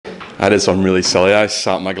I did something really silly. I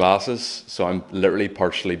sat in my glasses, so I'm literally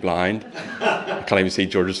partially blind. I can't even see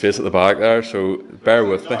George's face at the back there, so bear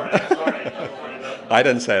with me. I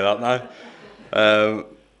didn't say that now.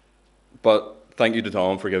 But thank you to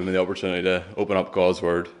Tom for giving me the opportunity to open up God's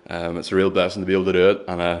Word. It's a real blessing to be able to do it,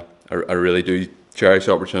 and I really do cherish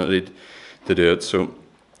the opportunity to do it. So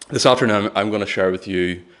this afternoon I'm going to share with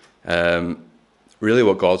you really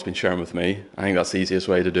what God's been sharing with me. I think that's the easiest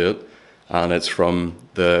way to do it. And it's from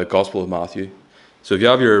the Gospel of Matthew. So if you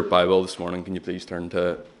have your Bible this morning, can you please turn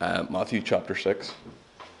to Matthew chapter 6.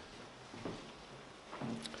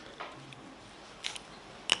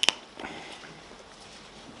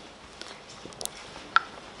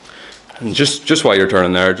 And just while you're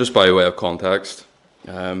turning there, just by way of context,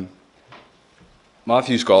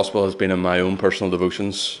 Matthew's Gospel has been in my own personal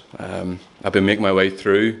devotions. I've been making my way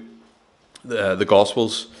through the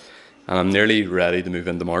Gospels, and I'm nearly ready to move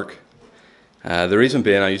into Mark. The reason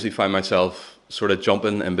being, I usually find myself sort of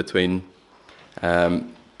jumping in between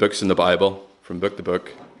books in the Bible, from book to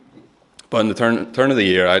book. But in the turn of the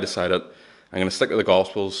year, I decided I'm going to stick to the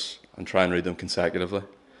Gospels and try and read them consecutively,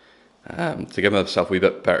 to give myself a wee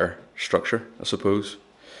bit better structure, I suppose.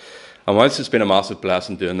 And whilst it's been a massive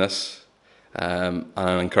blessing doing this, and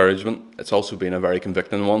an encouragement, it's also been a very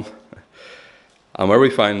convicting one. And where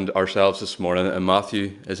we find ourselves this morning in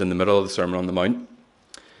Matthew is in the middle of the Sermon on the Mount,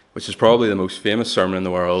 which is probably the most famous sermon in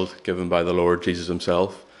the world given by the Lord Jesus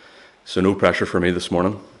himself. So no pressure for me this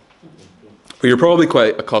morning. But you're probably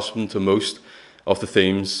quite accustomed to most of the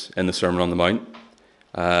themes in the Sermon on the Mount.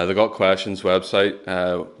 The Got Questions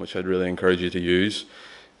website, which I'd really encourage you to use.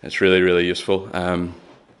 It's really, really useful.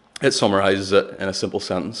 It summarises it in a simple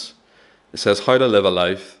sentence. It says, how to live a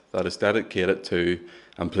life that is dedicated to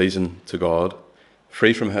and pleasing to God,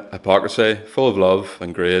 free from hypocrisy, full of love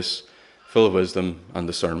and grace, full of wisdom and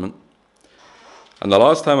discernment. And the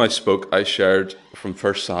last time I spoke, I shared from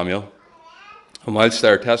 1 Samuel. And whilst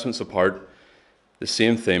there are testaments apart, the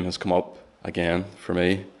same theme has come up again for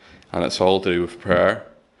me, and it's all to do with prayer.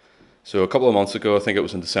 So a couple of months ago, I think it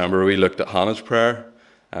was in December, we looked at Hannah's prayer,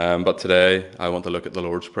 but today I want to look at the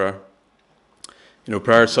Lord's Prayer. You know,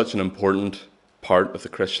 prayer is such an important part of the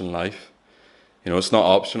Christian life. You know, it's not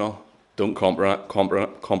optional. Don't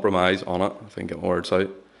compromise on it, if I can get my words out,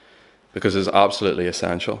 because it's absolutely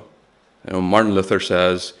essential. You know, Martin Luther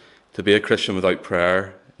says, to be a Christian without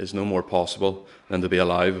prayer is no more possible than to be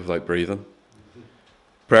alive without breathing.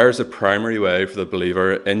 Prayer is the primary way for the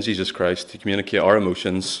believer in Jesus Christ to communicate our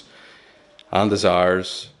emotions and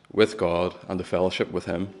desires with God and to fellowship with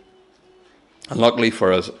him. And luckily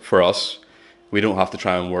for us, we don't have to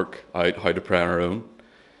try and work out how to pray on our own.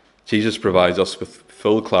 Jesus provides us with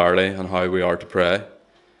full clarity on how we are to pray,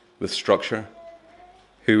 with structure,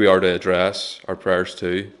 who we are to address our prayers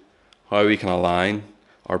to, how we can align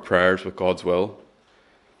our prayers with God's will,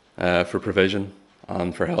 for provision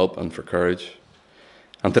and for help and for courage.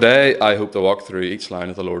 And today I hope to walk through each line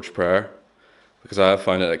of the Lord's Prayer, because I have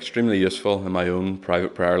found it extremely useful in my own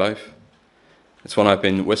private prayer life. It's one I've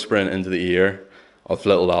been whispering into the ear of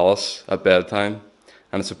little Alice at bedtime,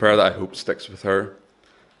 and it's a prayer that I hope sticks with her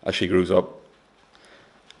as she grows up.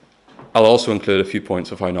 I'll also include a few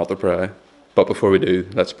points of how not to pray, but before we do,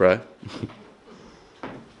 let's pray.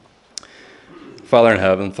 Father in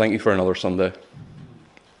heaven, thank you for another Sunday.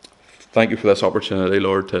 Thank you for this opportunity,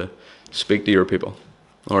 Lord, to speak to your people.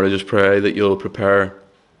 Lord, I just pray that you'll prepare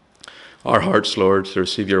our hearts, Lord, to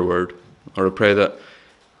receive your word. Lord, I pray that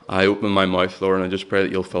I open my mouth, Lord, and I just pray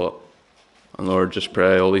that you'll fill it. And Lord, just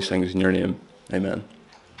pray all these things in your name. Amen.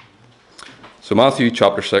 So Matthew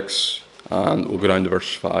chapter 6, and we'll go down to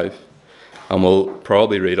verse 5. And we'll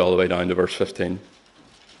probably read all the way down to verse 15.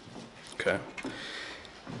 Okay.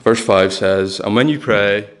 Verse 5 says, and when you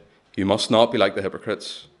pray, you must not be like the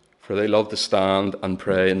hypocrites, for they love to stand and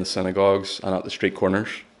pray in the synagogues and at the street corners,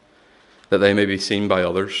 that they may be seen by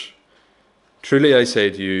others. Truly I say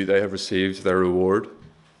to you, they have received their reward.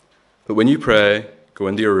 But when you pray, go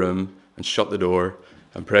into your room and shut the door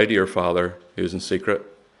and pray to your Father who is in secret,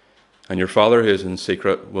 and your Father who is in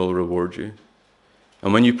secret will reward you.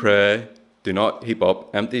 And when you pray, do not heap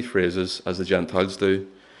up empty phrases as the Gentiles do,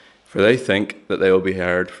 for they think that they will be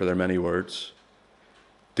heard for their many words.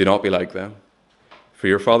 Do not be like them, for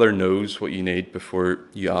your Father knows what you need before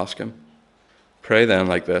you ask him. Pray then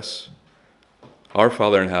like this: Our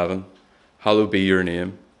Father in heaven, hallowed be your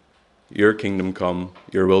name. Your kingdom come,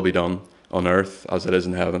 your will be done, on earth as it is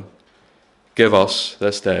in heaven. Give us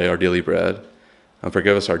this day our daily bread, and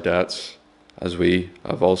forgive us our debts, as we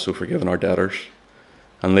have also forgiven our debtors.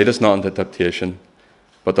 And lead us not into temptation,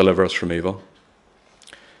 but deliver us from evil.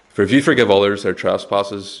 For if you forgive others their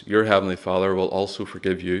trespasses, your heavenly Father will also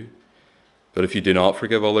forgive you. But if you do not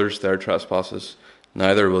forgive others their trespasses,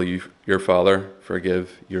 neither will your Father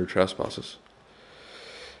forgive your trespasses.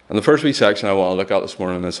 And the first wee section I want to look at this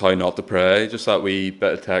morning is how not to pray. Just that wee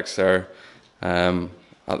bit of text there at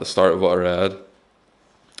the start of what I read.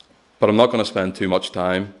 But I'm not going to spend too much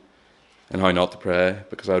time in how not to pray,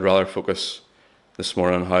 because I'd rather focus this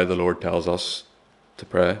morning on how the Lord tells us to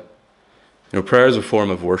pray. Prayer is a form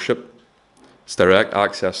of worship. It's direct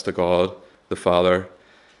access to God, the Father.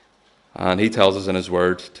 And he tells us in his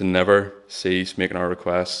word to never cease making our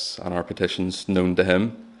requests and our petitions known to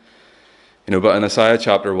him. But in Isaiah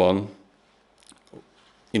chapter 1,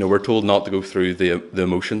 we're told not to go through the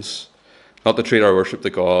emotions, not to treat our worship to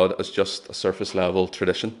God as just a surface level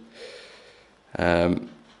tradition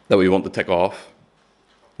that we want to tick off.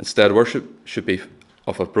 Instead, worship should be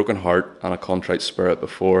of a broken heart and a contrite spirit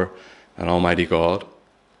before an almighty God.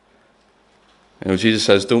 Jesus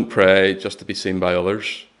says, don't pray just to be seen by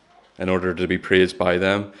others in order to be praised by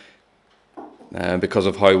them, because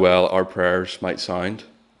of how well our prayers might sound,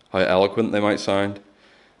 how eloquent they might sound.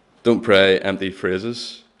 Don't pray empty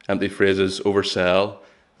phrases. Empty phrases oversell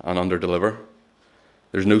and underdeliver.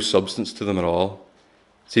 There's no substance to them at all.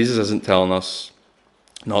 Jesus isn't telling us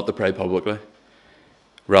not to pray publicly.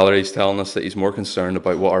 Rather, he's telling us that he's more concerned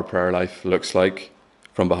about what our prayer life looks like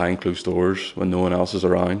from behind closed doors when no one else is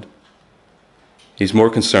around. He's more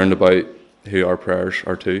concerned about who our prayers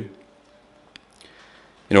are to.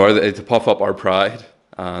 Are they to puff up our pride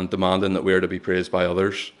and demanding that we are to be praised by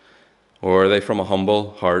others? Or are they from a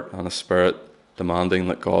humble heart and a spirit demanding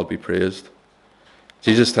that God be praised?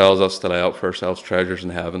 Jesus tells us to lay up for ourselves treasures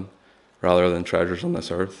in heaven rather than treasures on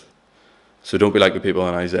this earth. So don't be like the people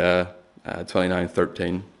in Isaiah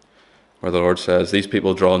 29:13, where the Lord says, these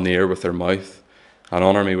people draw near with their mouth and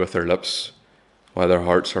honour me with their lips, while their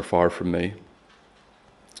hearts are far from me.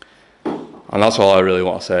 And that's all I really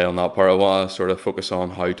want to say on that part. I want to sort of focus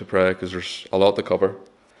on how to pray, because there's a lot to cover.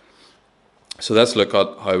 So let's look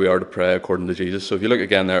at how we are to pray according to Jesus. So if you look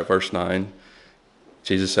again there at verse 9,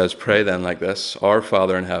 Jesus says, pray then like this: Our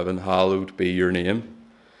Father in heaven, hallowed be your name.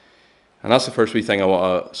 And that's the first wee thing I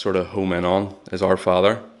want to sort of home in on, is our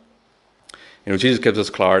Father. Jesus gives us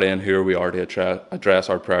clarity in who we are to address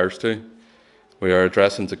our prayers to. We are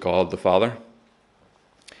addressing to God the Father.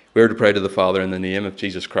 We are to pray to the Father in the name of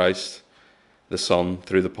Jesus Christ, the Son,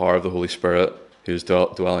 through the power of the Holy Spirit who is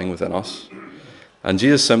dwelling within us. And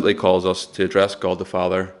Jesus simply calls us to address God the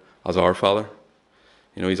Father as our Father.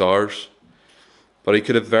 He's ours. But he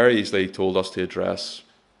could have very easily told us to address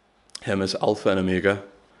him as Alpha and Omega,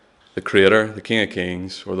 the Creator, the King of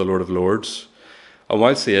Kings, or the Lord of Lords. And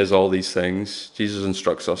whilst he is all these things, Jesus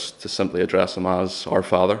instructs us to simply address him as our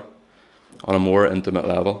Father on a more intimate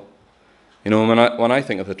level. When I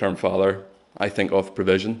think of the term Father, I think of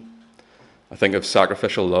provision. I think of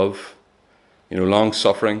sacrificial love,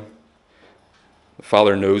 long-suffering. The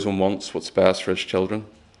Father knows and wants what's best for his children.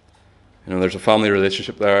 There's a family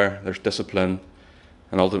relationship there, there's discipline,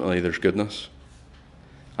 and ultimately there's goodness.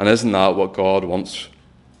 And isn't that what God wants?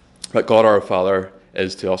 What God our Father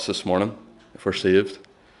is to us this morning, if we're saved?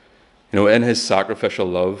 In his sacrificial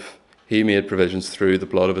love, he made provisions through the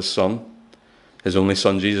blood of his Son, his only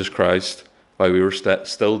Son, Jesus Christ, while we were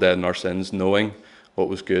still dead in our sins, knowing what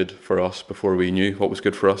was good for us before we knew what was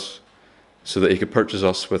good for us, so that he could purchase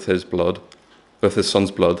us with his blood, with his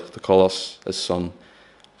Son's blood, to call us his son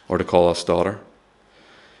or to call us daughter.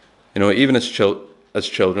 Even as his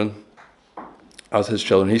children,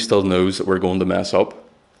 he still knows that we're going to mess up.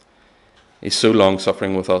 He's so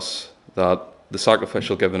long-suffering with us that the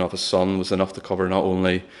sacrificial giving of his Son was enough to cover not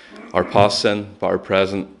only our past sin, but our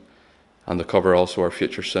present, and to cover also our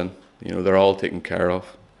future sin. They're all taken care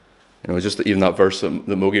of. Just even that verse that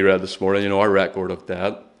Mogi read this morning, our record of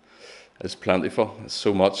debt is plentiful. It's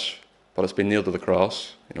so much, but it's been nailed to the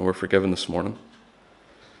cross. We're forgiven this morning.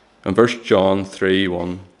 And 1 John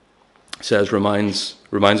 3:1 says, reminds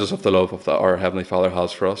us of the love that our Heavenly Father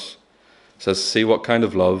has for us. It says, see what kind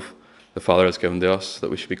of love the Father has given to us, that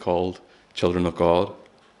we should be called children of God.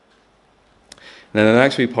 And then the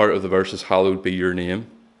next wee part of the verse is, hallowed be your name.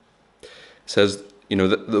 It says,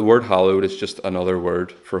 the word hallowed is just another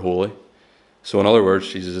word for holy. So in other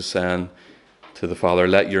words, Jesus is saying to the Father,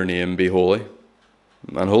 let your name be holy.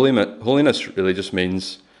 And holiness really just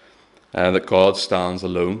means that God stands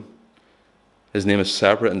alone. His name is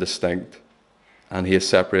separate and distinct, and he is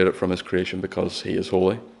separated from his creation because he is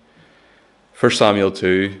holy. 1 Samuel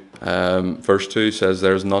 2, verse 2 says,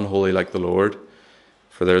 there is none holy like the Lord,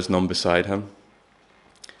 for there is none beside him.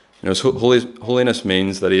 So holiness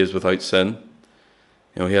means that he is without sin.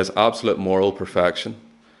 He has absolute moral perfection.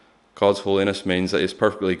 God's holiness means that he is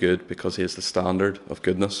perfectly good because he is the standard of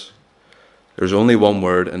goodness. There's only one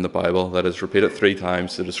word in the Bible that is repeated 3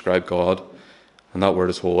 times to describe God, and that word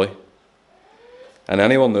is holy. And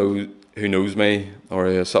anyone who knows me or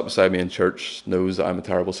who has sat beside me in church knows that I'm a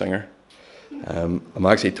terrible singer. I'm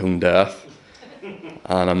actually tone deaf,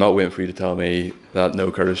 and I'm not waiting for you to tell me that,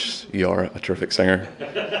 no, Curtis, you are a terrific singer,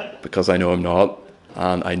 because I know I'm not.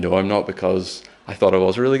 And I know I'm not because I thought I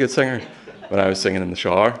was a really good singer when I was singing in the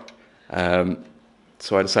shower.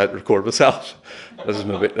 So I decided to record myself.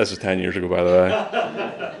 This is 10 years ago, by the way.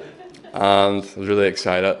 And I was really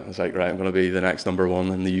excited. I was like, right, I'm going to be the next number one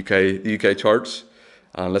in the UK charts.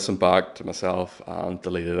 And listened back to myself and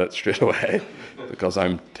deleted it straight away because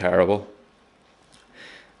I'm terrible.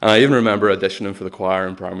 And I even remember auditioning for the choir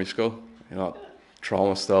in primary school. You know,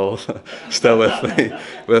 trauma still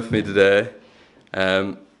with me today.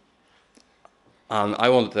 And I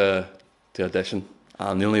wanted to audition,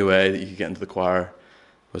 and the only way that you could get into the choir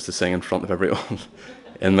was to sing in front of everyone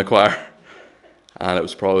in the choir, and it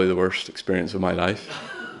was probably the worst experience of my life.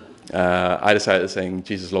 I decided to sing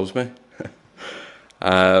 "Jesus Loves Me,"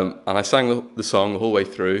 and I sang the song the whole way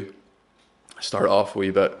through. I started off a wee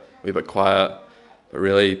bit quiet, but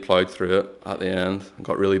really ploughed through it at the end and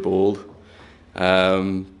got really bold.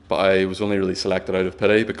 But I was only really selected out of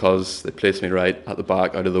pity because they placed me right at the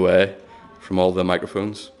back, out of the way from all the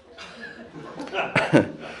microphones.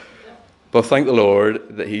 But thank the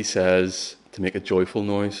Lord that He says to make a joyful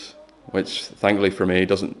noise, which thankfully for me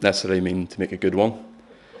doesn't necessarily mean to make a good one.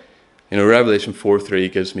 You know, Revelation 4:3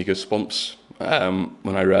 gives me goosebumps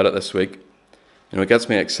when I read it this week. You know, it gets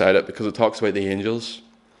me excited because it talks about the angels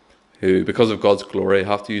who, because of God's glory,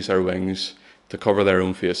 have to use their wings to cover their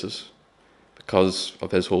own faces because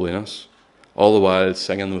of His holiness, all the while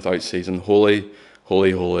singing without ceasing, "Holy,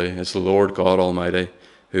 holy, holy is the Lord God Almighty,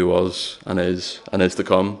 who was and is to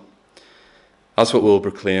come." That's what we'll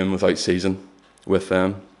proclaim without ceasing with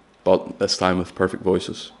them, but this time with perfect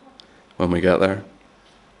voices when we get there.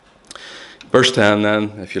 Verse 10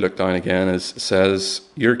 then, if you look down again, says,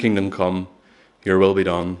 "Your kingdom come, your will be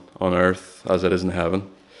done on earth as it is in heaven."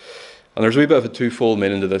 And there's a wee bit of a twofold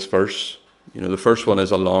meaning to this verse. You know, the first one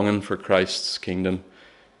is a longing for Christ's kingdom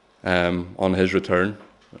on His return.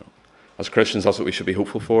 As Christians, that's what we should be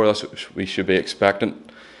hopeful for. That's what we should be expectant.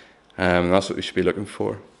 That's what we should be looking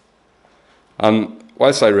for. And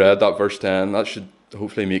whilst I read that verse 10, that should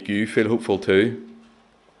hopefully make you feel hopeful too.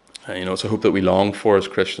 You know, it's a hope that we long for as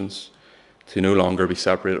Christians, to no longer be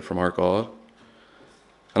separated from our God.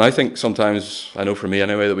 And I think sometimes, I know for me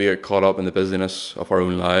anyway, that we get caught up in the busyness of our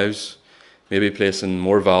own lives, maybe placing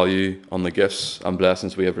more value on the gifts and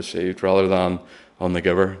blessings we have received rather than on the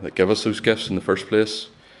giver that gave us those gifts in the first place.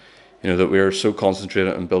 You know, that we are so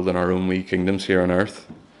concentrated on building our own wee kingdoms here on earth.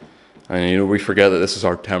 And, you know, we forget that this is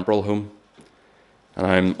our temporal home. And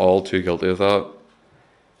I'm all too guilty of that.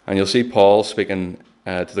 And you'll see Paul speaking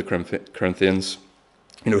to the Corinthians.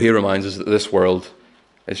 You know, he reminds us that this world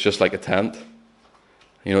is just like a tent.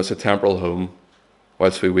 You know, it's a temporal home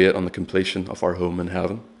whilst we wait on the completion of our home in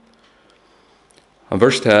heaven. And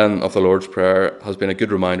verse 10 of the Lord's Prayer has been a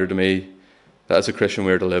good reminder to me that as a Christian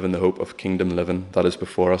we are to live in the hope of kingdom living that is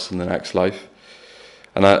before us in the next life.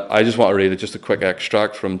 And I just want to read just a quick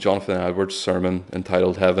extract from Jonathan Edwards' sermon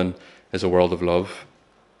entitled "Heaven is a World of Love."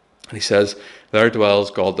 And he says, "There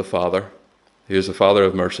dwells God the Father, who is the Father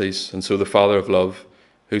of mercies, and so the Father of love,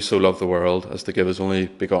 who so loved the world as to give His only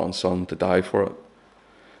begotten Son to die for it.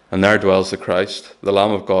 And there dwells the Christ, the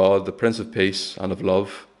Lamb of God, the Prince of Peace and of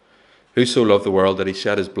love, who so loved the world that He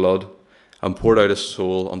shed His blood and poured out His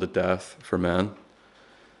soul unto death for men.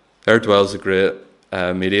 There dwells the great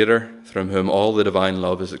mediator, through whom all the divine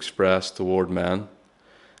love is expressed toward men,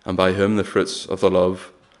 and by whom the fruits of that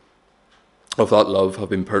love have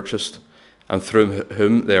been purchased, and through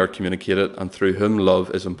whom they are communicated, and through whom love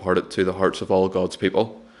is imparted to the hearts of all God's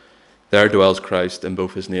people. There dwells Christ in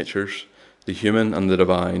both His natures, the human and the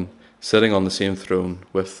divine, sitting on the same throne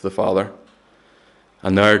with the Father.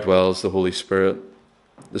 And there dwells the Holy Spirit,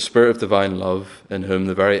 the Spirit of divine love, in whom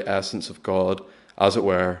the very essence of God, as it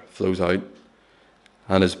were, flows out,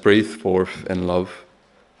 and is breathed forth in love,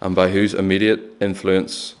 and by whose immediate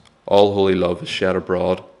influence all holy love is shed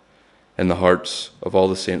abroad in the hearts of all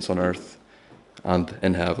the saints on earth and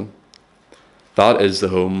in heaven. That is the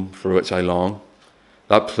home for which I long,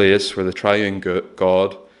 that place where the triune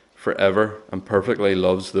God forever and perfectly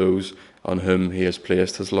loves those on whom He has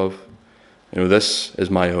placed His love. You know, this is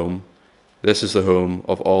my home. This is the home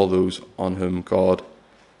of all those on whom God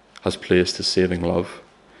has placed His saving love.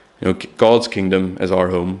 You know, God's kingdom is our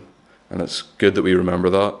home, and it's good that we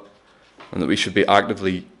remember that, and that we should be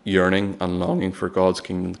actively yearning and longing for God's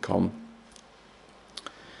kingdom to come.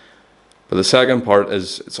 But the second part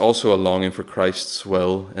is it's also a longing for Christ's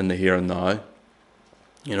will in the here and now.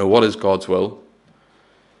 What is God's will?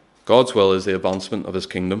 God's will is the advancement of his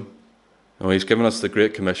kingdom. He's given us the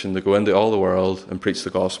Great Commission to go into all the world and preach the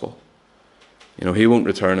gospel. He won't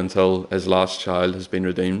return until his last child has been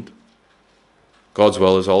redeemed. God's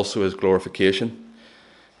will is also his glorification.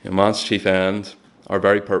 Man's chief end, our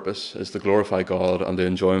very purpose, is to glorify God and to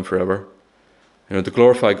enjoy him forever. To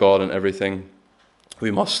glorify God in everything, we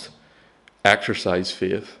must exercise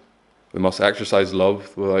faith. We must exercise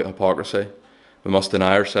love without hypocrisy. We must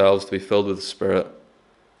deny ourselves to be filled with the Spirit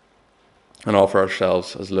and offer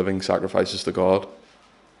ourselves as living sacrifices to God.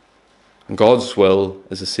 And God's will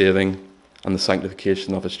is the saving and the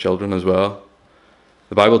sanctification of his children as well.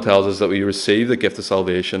 The Bible tells us that we receive the gift of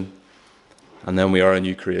salvation and then we are a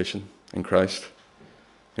new creation in Christ.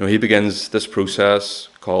 He begins this process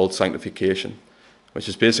called sanctification, which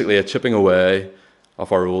is basically a chipping away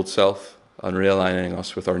of our old self and realigning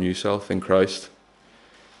us with our new self in Christ.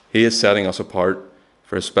 He is setting us apart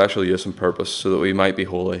for a special use and purpose so that we might be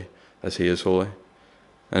holy as he is holy.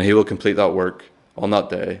 And he will complete that work on that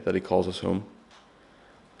day that he calls us home.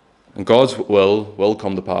 And God's will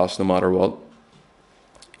come to pass no matter what.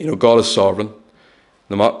 God is sovereign.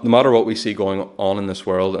 No matter what we see going on in this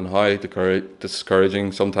world and how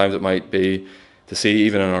discouraging sometimes it might be to see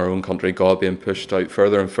even in our own country God being pushed out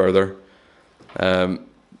further and further,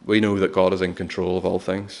 we know that God is in control of all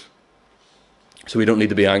things. So we don't need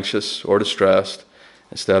to be anxious or distressed.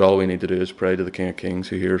 Instead, all we need to do is pray to the King of Kings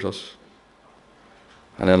who hears us.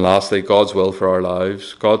 And then lastly, God's will for our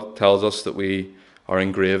lives. God tells us that our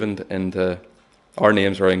names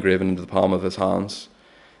are engraven into the palm of his hands.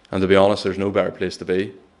 And to be honest, there's no better place to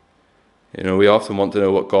be. We often want to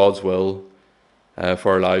know what God's will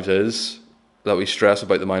for our lives is, that we stress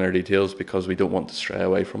about the minor details because we don't want to stray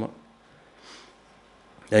away from it.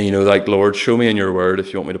 And like, Lord, show me in your word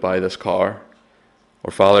if you want me to buy this car.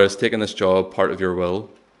 Or, Father, is taking this job part of your will?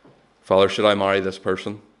 Father, should I marry this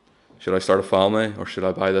person? Should I start a family? Or should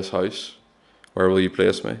I buy this house? Where will you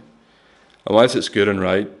place me? And whilst it's good and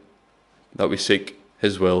right that we seek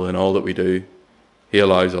his will in all that we do, he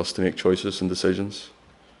allows us to make choices and decisions.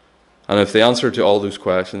 And if the answer to all those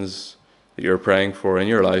questions that you're praying for in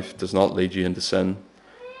your life does not lead you into sin,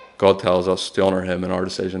 God tells us to honour him in our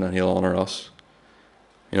decision and he'll honour us.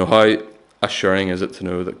 How assuring is it to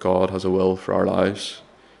know that God has a will for our lives?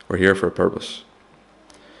 We're here for a purpose.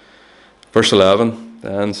 Verse 11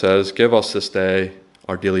 then says, give us this day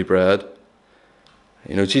our daily bread.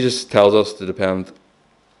 Jesus tells us to depend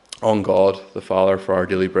on God, the Father, for our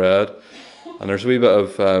daily bread. And there's a wee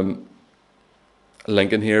bit of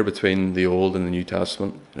linking here between the Old and the New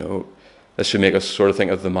Testament. This should make us sort of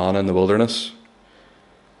think of the manna in the wilderness.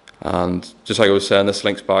 And just like I was saying, this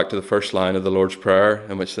links back to the first line of the Lord's Prayer,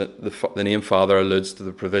 in which the name Father alludes to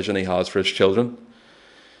the provision he has for his children.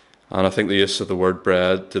 And I think the use of the word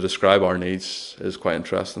bread to describe our needs is quite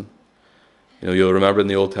interesting. You'll remember in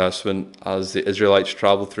the Old Testament, as the Israelites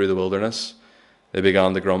travelled through the wilderness, they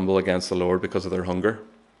began to grumble against the Lord because of their hunger.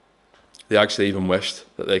 They actually even wished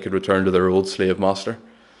that they could return to their old slave master,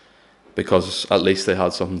 because at least they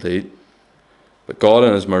had something to eat. But God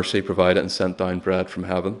in his mercy provided and sent down bread from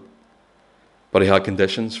heaven. But he had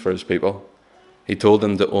conditions for his people. He told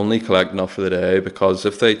them to only collect enough for the day, because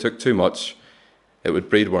if they took too much, it would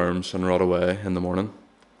breed worms and rot away in the morning.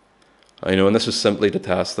 And this was simply to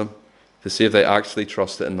test them, to see if they actually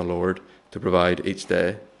trusted in the Lord to provide each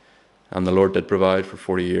day. And the Lord did provide for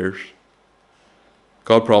 40 years.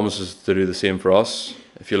 God promises to do the same for us.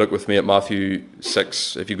 If you look with me at Matthew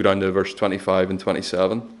 6, if you go down to verse 25 and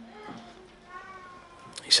 27,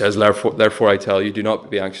 he says, Therefore I tell you, do not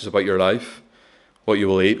be anxious about your life, what you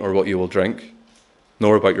will eat or what you will drink,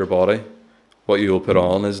 nor about your body, what you will put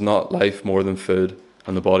on. Is not life more than food,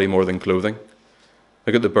 and the body more than clothing?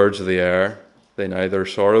 Look at the birds of the air. They neither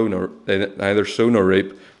sow nor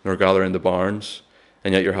reap, nor gather into barns,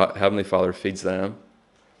 and yet your heavenly Father feeds them.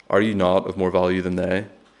 Are you not of more value than they?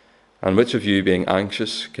 And which of you, being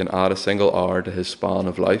anxious, can add a single hour to his span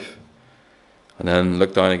of life? And then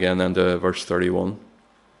look down again then to verse 31.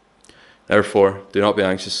 Therefore, do not be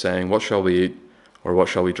anxious, saying, what shall we eat, or what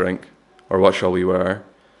shall we drink, or what shall we wear?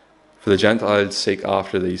 For the Gentiles seek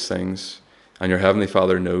after these things, and your heavenly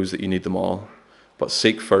Father knows that you need them all. But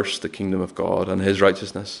seek first the kingdom of God and his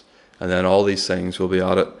righteousness, and then all these things will be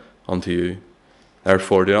added unto you.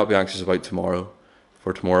 Therefore, do not be anxious about tomorrow,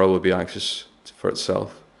 for tomorrow will be anxious for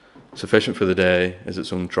itself. Sufficient for the day is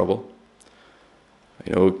its own trouble.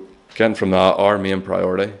 Again, from that, our main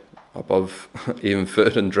priority, above even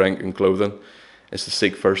food and drink and clothing, is to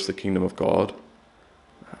seek first the kingdom of God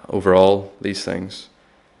over all these things.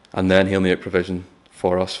 and then he'll make provision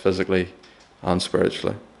for us physically and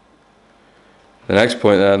spiritually. The next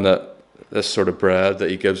point then that this sort of bread that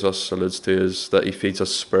he gives us alludes to is that he feeds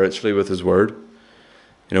us spiritually with his word.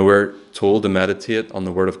 We're told to meditate on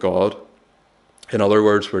the word of God. In other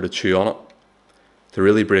words, we're to chew on it, to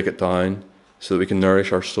really break it down so that we can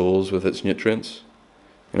nourish our souls with its nutrients.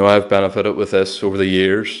 I've benefited with this over the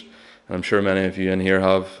years, and I'm sure many of you in here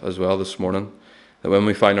have as well this morning, that when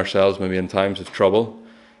we find ourselves maybe in times of trouble,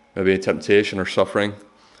 maybe a temptation or suffering,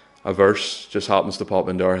 a verse just happens to pop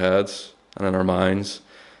into our heads and in our minds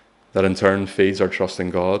that in turn feeds our trust in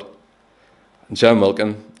God. And Jem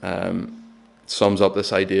Wilkin sums up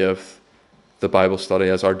this idea of the Bible study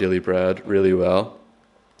as our daily bread really well.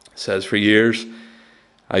 It says, "For years,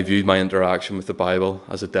 I viewed my interaction with the Bible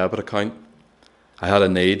as a debit account. I had a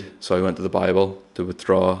need, so I went to the Bible to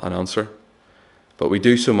withdraw an answer. But we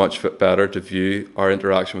do so much better to view our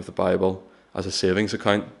interaction with the Bible as a savings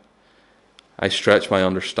account. I stretch my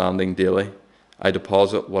understanding daily. I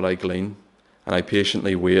deposit what I glean, and I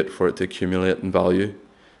patiently wait for it to accumulate in value,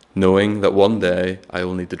 knowing that one day I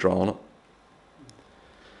will need to draw on it."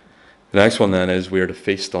 The next one then is we are to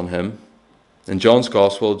feast on him. In John's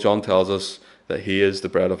Gospel, John tells us that he is the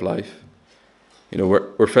bread of life.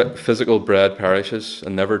 Where physical bread perishes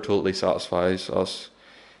and never totally satisfies us,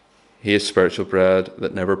 he is spiritual bread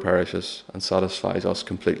that never perishes and satisfies us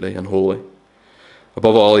completely and wholly.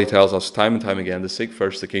 Above all, he tells us time and time again to seek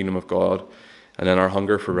first the kingdom of God, and then our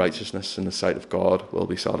hunger for righteousness in the sight of God will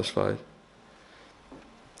be satisfied.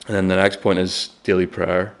 And then the next point is daily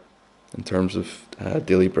prayer in terms of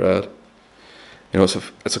daily bread.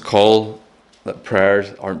 It's a call that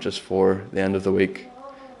prayers aren't just for the end of the week.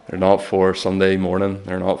 They're not for Sunday morning.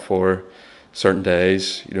 They're not for certain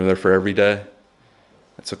days. They're for every day.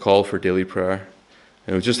 It's a call for daily prayer.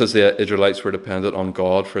 Just as the Israelites were dependent on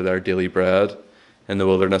God for their daily bread in the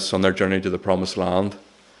wilderness on their journey to the promised land,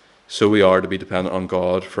 so we are to be dependent on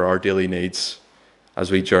God for our daily needs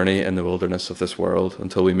as we journey in the wilderness of this world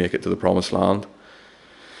until we make it to the promised land.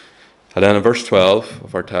 And then in verse 12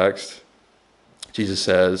 of our text, Jesus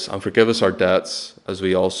says, "And forgive us our debts as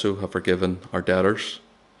we also have forgiven our debtors."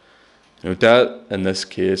 Debt in this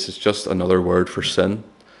case is just another word for sin.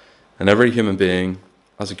 And every human being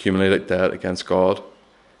has accumulated debt against God.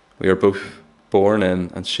 We are both born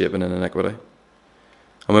in and shapen in iniquity.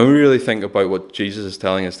 And when we really think about what Jesus is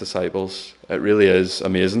telling his disciples, it really is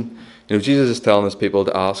amazing. Jesus is telling his people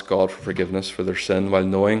to ask God for forgiveness for their sin while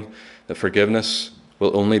knowing that forgiveness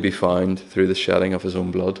will only be found through the shedding of his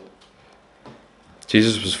own blood.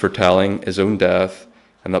 Jesus was foretelling his own death,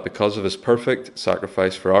 and that because of his perfect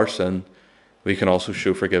sacrifice for our sin, we can also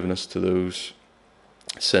show forgiveness to those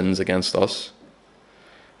sins against us.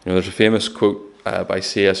 There's a famous quote by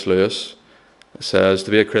C.S. Lewis that says,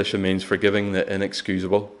 "To be a Christian means forgiving the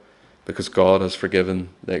inexcusable, because God has forgiven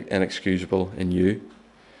the inexcusable in you."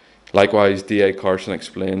 Likewise, D.A. Carson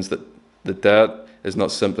explains that the debt is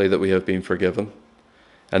not simply that we have been forgiven,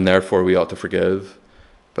 and therefore we ought to forgive,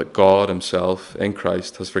 but God himself in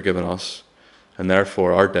Christ has forgiven us, and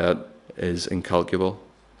therefore our debt is incalculable.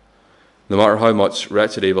 No matter how much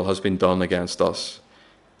wretched evil has been done against us,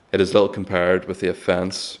 it is little compared with the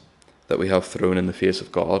offence that we have thrown in the face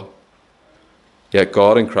of God. Yet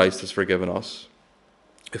God in Christ has forgiven us.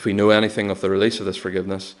 If we know anything of the release of this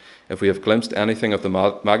forgiveness, if we have glimpsed anything of the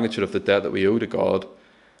magnitude of the debt that we owe to God,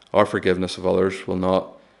 our forgiveness of others will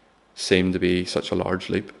not seem to be such a large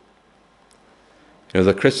leap.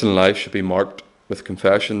 The Christian life should be marked with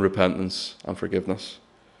confession, repentance, and forgiveness.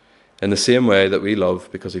 In the same way that we love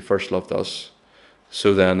because he first loved us,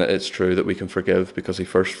 so then it's true that we can forgive because he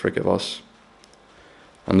first forgave us.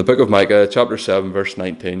 And the book of Micah, chapter 7, verse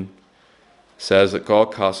 19, says that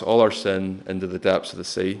God casts all our sin into the depths of the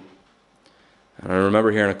sea. And I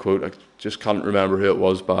remember hearing a quote, I just can't remember who it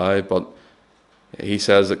was by, but he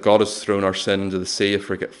says that God has thrown our sin into the sea of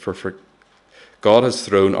God has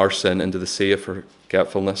thrown our sin into the sea of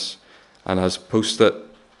forgetfulness and has posted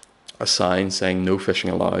a sign saying no fishing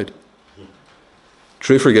allowed.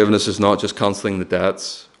 True forgiveness is not just cancelling the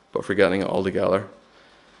debts, but forgetting it altogether.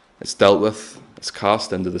 It's dealt with, it's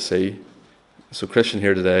cast into the sea. So Christian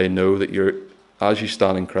here today, know that as you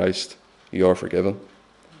stand in Christ, you are forgiven.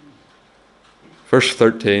 Verse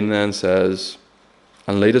 13 then says,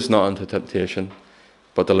 "And lead us not into temptation,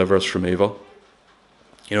 but deliver us from evil."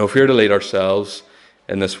 If we are to lead ourselves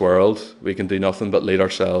in this world, we can do nothing but lead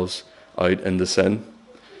ourselves out into sin.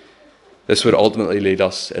 This would ultimately lead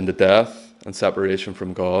us into death and separation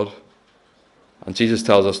from God. And Jesus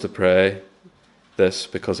tells us to pray this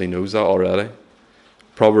because he knows that already.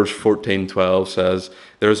 Proverbs 14:12 says,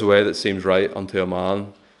 "There is a way that seems right unto a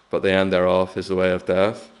man, but the end thereof is the way of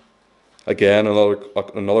death." Again,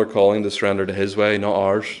 another calling to surrender to his way, not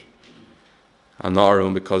ours, and not our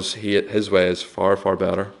own, because his way is far, far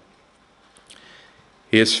better.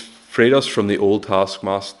 He has freed us from the old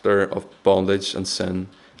taskmaster of bondage and sin,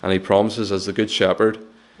 and he promises, as the Good Shepherd,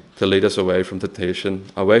 to lead us away from temptation,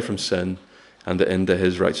 away from sin, and into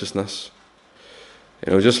his righteousness.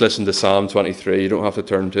 Just listen to Psalm 23. You don't have to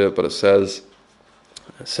turn to it, but it says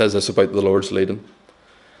this about the Lord's leading.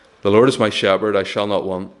 The Lord is my shepherd, I shall not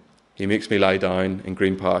want. He makes me lie down in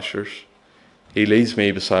green pastures. He leads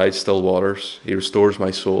me beside still waters. He restores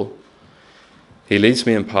my soul. He leads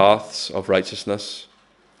me in paths of righteousness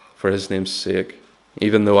for his name's sake.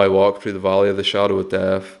 Even though I walk through the valley of the shadow of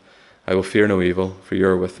death, I will fear no evil, for you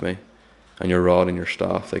are with me, and your rod and your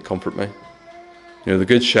staff, they comfort me. The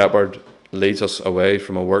Good Shepherd leads us away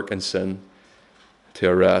from a work in sin to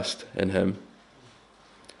a rest in him.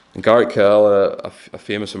 And Garrett Kell, a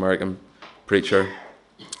famous American preacher,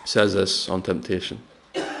 says this on temptation,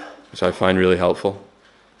 which I find really helpful.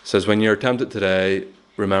 It says, when you're tempted today,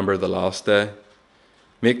 remember the last day.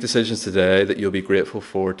 Make decisions today that you'll be grateful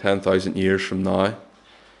for 10,000 years from now.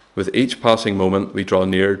 With each passing moment, we draw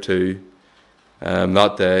nearer to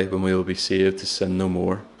that day when we will be saved to sin no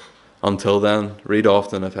more. Until then, read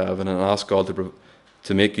often of heaven and ask God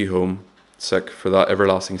to make you home sick for that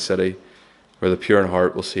everlasting city where the pure in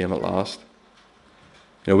heart will see him at last.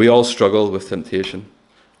 We all struggle with temptation.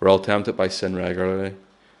 We're all tempted by sin regularly,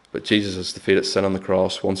 but Jesus has defeated sin on the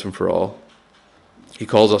cross once and for all. He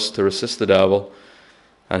calls us to resist the devil,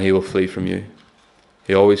 and he will flee from you.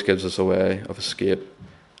 He always gives us a way of escape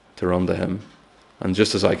to run to him. And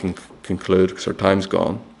just as I can conclude, because our time's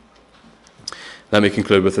gone, let me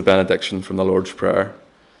conclude with a benediction from the Lord's Prayer.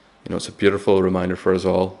 It's a beautiful reminder for us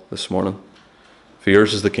all this morning. For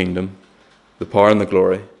yours is the kingdom, the power and the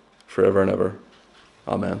glory, forever and ever.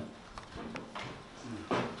 Amen.